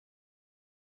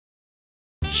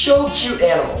Show cute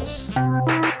animals.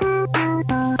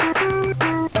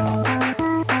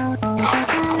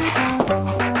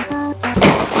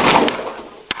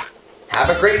 Have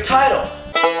a great title.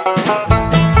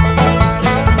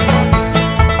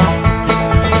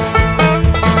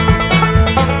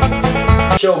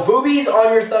 Show boobies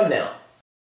on your thumbnail.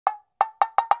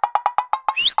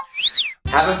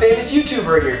 Have a famous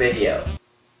YouTuber in your video.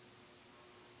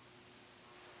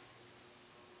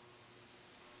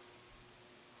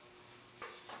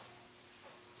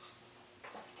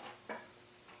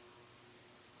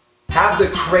 Have the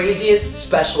craziest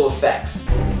special effects.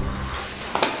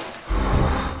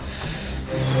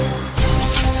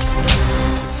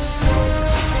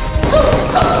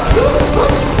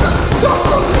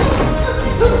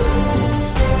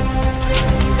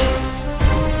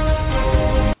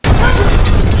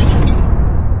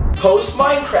 Post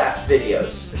Minecraft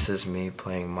videos. This is me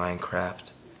playing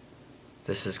Minecraft.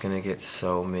 This is gonna get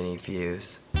so many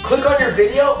views. Click on your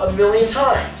video 1,000,000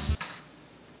 times.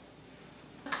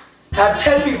 Have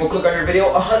 10 people click on your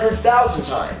video 100,000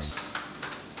 times.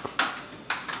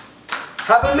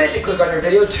 Have a midget click on your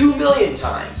video 2,000,000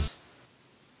 times.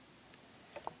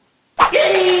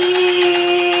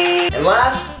 Yay! And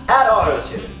last, add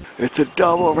auto-tune. It's a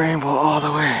double rainbow all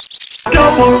the way.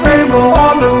 Double rainbow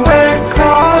all the way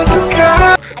across the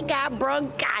sky. I got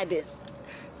bronchitis.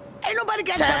 Ain't nobody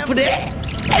got time for that.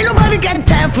 Ain't nobody got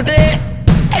time for that.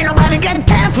 Ain't nobody got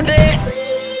time for that.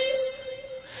 Freeze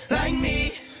like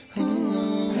me.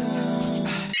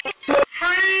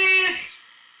 Freeze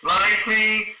like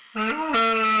me.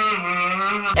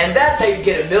 And that's how you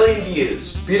get 1,000,000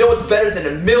 views. But you know what's better than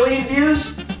 1,000,000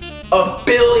 views?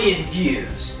 1,000,000,000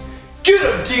 views. Get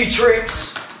 'em, D-Tricks!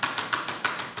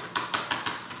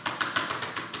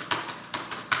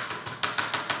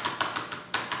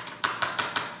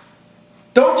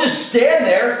 Don't just stand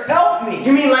there, help me!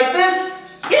 You mean like this?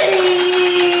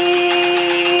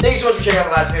 Yay! Thanks so much for checking out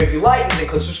the last video. If you like it, then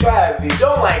click subscribe. If you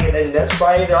don't like it, then that's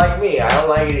probably like me. I don't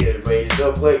like it either, but you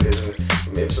still click this and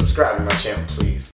maybe subscribe to my channel, please.